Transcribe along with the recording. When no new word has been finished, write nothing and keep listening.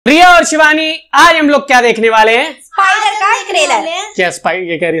और शिवानी, आज हम लोग क्या देखने वाले हैं? स्पाइडर का ट्रेलर। क्या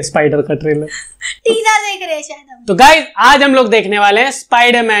ये कह रही है स्पाइडर का ट्रेलर? टीजर देख रहे हैं शायद हम। तो गाइस आज हम लोग देखने वाले हैं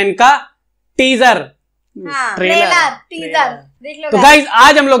स्पाइडरमैन का टीजर। ट्रेलर टीजर देख लो। तो गाइस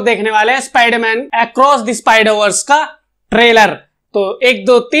आज हम लोग देखने वाले हैं Spiderman across the spider verse का ट्रेलर। तो 1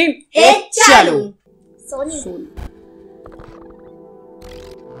 2 3 चालू। सोनी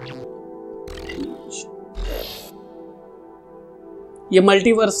ये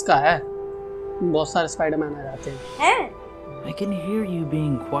मल्टीवर्स का है, बहुत सारे स्पाइडरमैन आ जाते हैं। I can hear you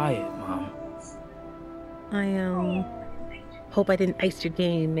being quiet, Mom. I hope I didn't ice your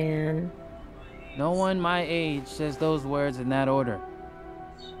game, man. No one my age says those words in that order.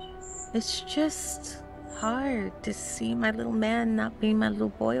 It's just hard to see my little man not being my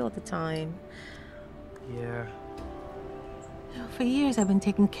little boy all the time. Yeah. For years I've been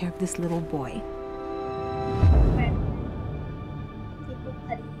taking care of this little boy.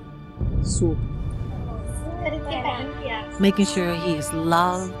 Making sure he is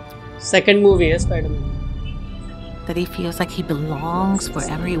loved. Second movie है Spiderman. That he feels like he belongs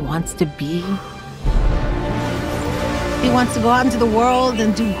wherever he wants to be. He wants to go out into the world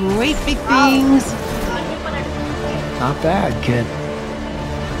and do great big things. Not bad, kid.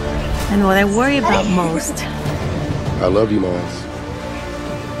 And what I worry about most I love you, Miles.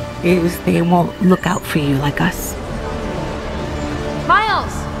 is they won't look out for you like us.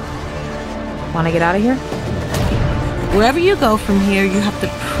 Miles, Want to get out of here? Wherever you go from here, you have to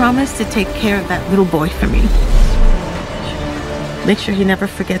promise to take care of that little boy for me. Make sure he never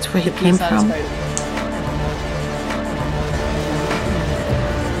forgets where he came from.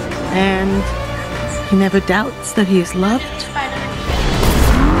 And he never doubts that he is loved.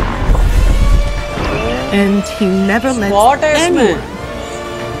 And he never What lets is anyone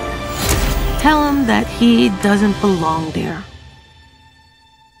tell him that he doesn't belong there.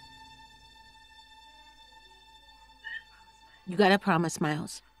 You gotta promise,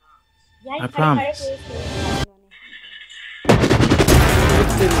 Miles. I promise.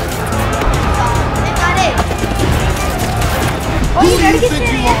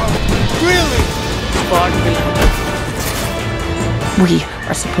 We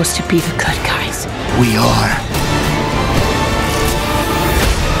are supposed to be the good guys. We are.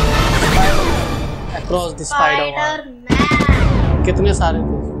 Across the spider verse. कितने सारे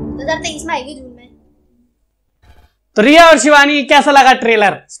थे? 2023 में आएगी जून में। तो रिया और शिवानी कैसा लगा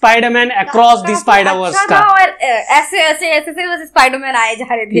trailer Spiderman across the spider verse का? और ऐसे बस स्पाइडरमैन आए जा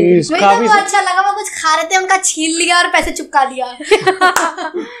रहे थे। मुझे तो अच्छा लगा, वो कुछ खा रहे थे, उनका छीन लिया और पैसे चुपका लिया।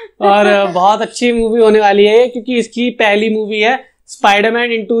 और बहुत अच्छी मूवी होने वाली है क्योंकि इसकी पहली मूवी है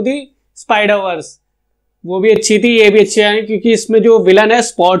Spiderman into the spider verse. वो भी अच्छी थी, ये भी अच्छी है क्योंकि इसमें जो विलन है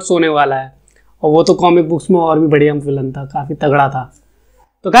स्पॉट्स होने वाला है, और वो तो कॉमिक बुक्स में और भी बढ़िया विलन था, काफी तगड़ा था।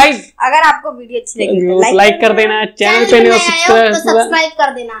 तो गाइस अगर आपको वीडियो अच्छी लगी तो लाइक कर देना, चैनल पे नहीं हो सब्सक्राइब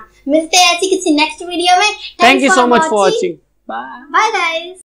कर देना। मिलते हैं ऐसी किसी नेक्स्ट वीडियो में। Thank you so much for watching. Bye bye guys.